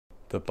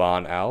The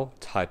barn owl,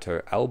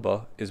 Tyto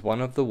alba, is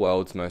one of the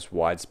world's most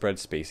widespread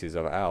species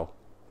of owl.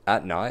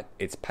 At night,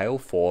 its pale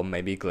form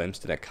may be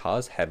glimpsed in a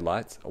car's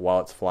headlights while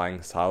it's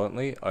flying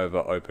silently over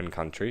open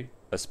country,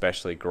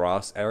 especially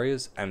grass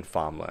areas and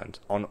farmland,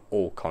 on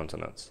all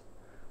continents.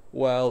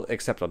 Well,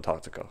 except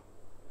Antarctica.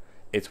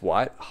 Its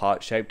white,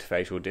 heart-shaped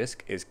facial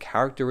disc is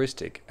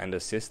characteristic and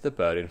assists the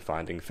bird in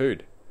finding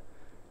food.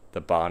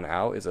 The barn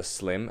owl is a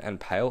slim and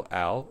pale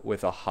owl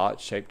with a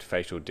heart-shaped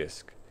facial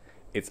disc.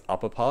 Its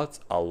upperparts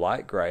are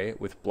light grey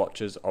with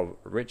blotches of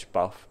rich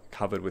buff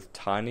covered with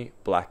tiny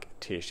black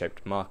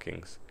tear-shaped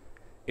markings.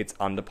 Its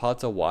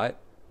underparts are white,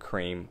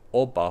 cream,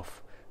 or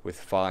buff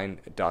with fine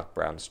dark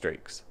brown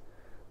streaks.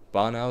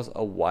 Barn owls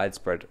are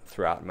widespread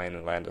throughout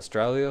mainland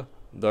Australia,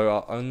 though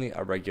are only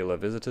irregular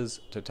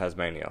visitors to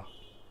Tasmania.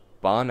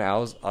 Barn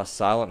owls are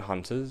silent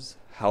hunters,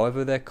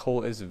 however their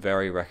call is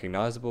very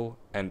recognisable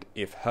and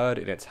if heard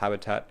in its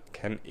habitat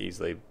can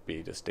easily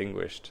be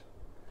distinguished.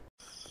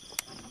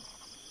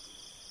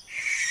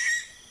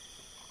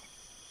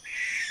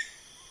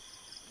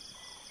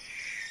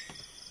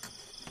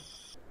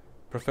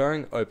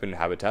 Preferring open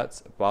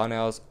habitats, barn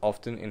owls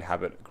often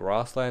inhabit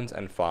grasslands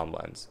and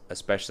farmlands,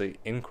 especially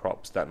in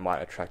crops that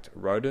might attract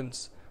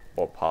rodents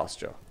or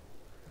pasture.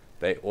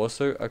 They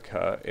also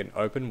occur in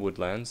open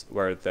woodlands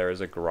where there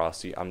is a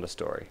grassy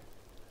understory.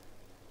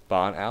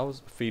 Barn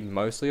owls feed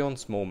mostly on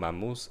small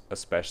mammals,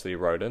 especially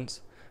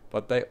rodents,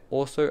 but they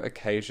also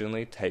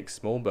occasionally take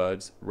small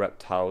birds,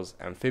 reptiles,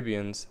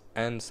 amphibians,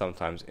 and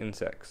sometimes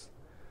insects.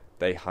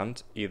 They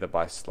hunt either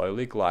by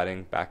slowly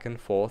gliding back and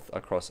forth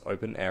across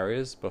open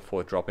areas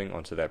before dropping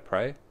onto their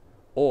prey,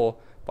 or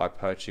by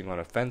perching on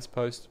a fence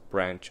post,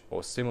 branch,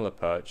 or similar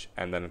perch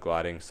and then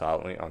gliding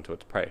silently onto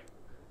its prey.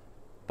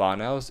 Barn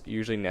owls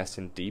usually nest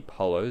in deep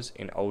hollows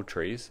in old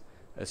trees,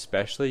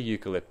 especially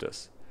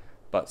eucalyptus,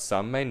 but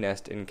some may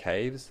nest in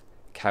caves,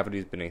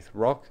 cavities beneath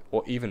rock,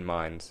 or even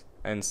mines,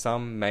 and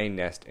some may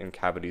nest in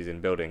cavities in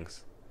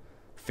buildings.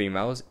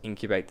 Females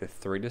incubate the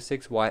 3 to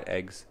 6 white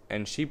eggs,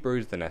 and she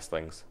broods the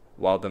nestlings,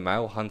 while the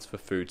male hunts for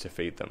food to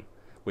feed them,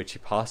 which he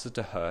passes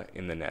to her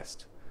in the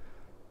nest.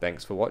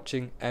 Thanks for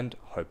watching and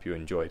hope you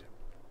enjoyed.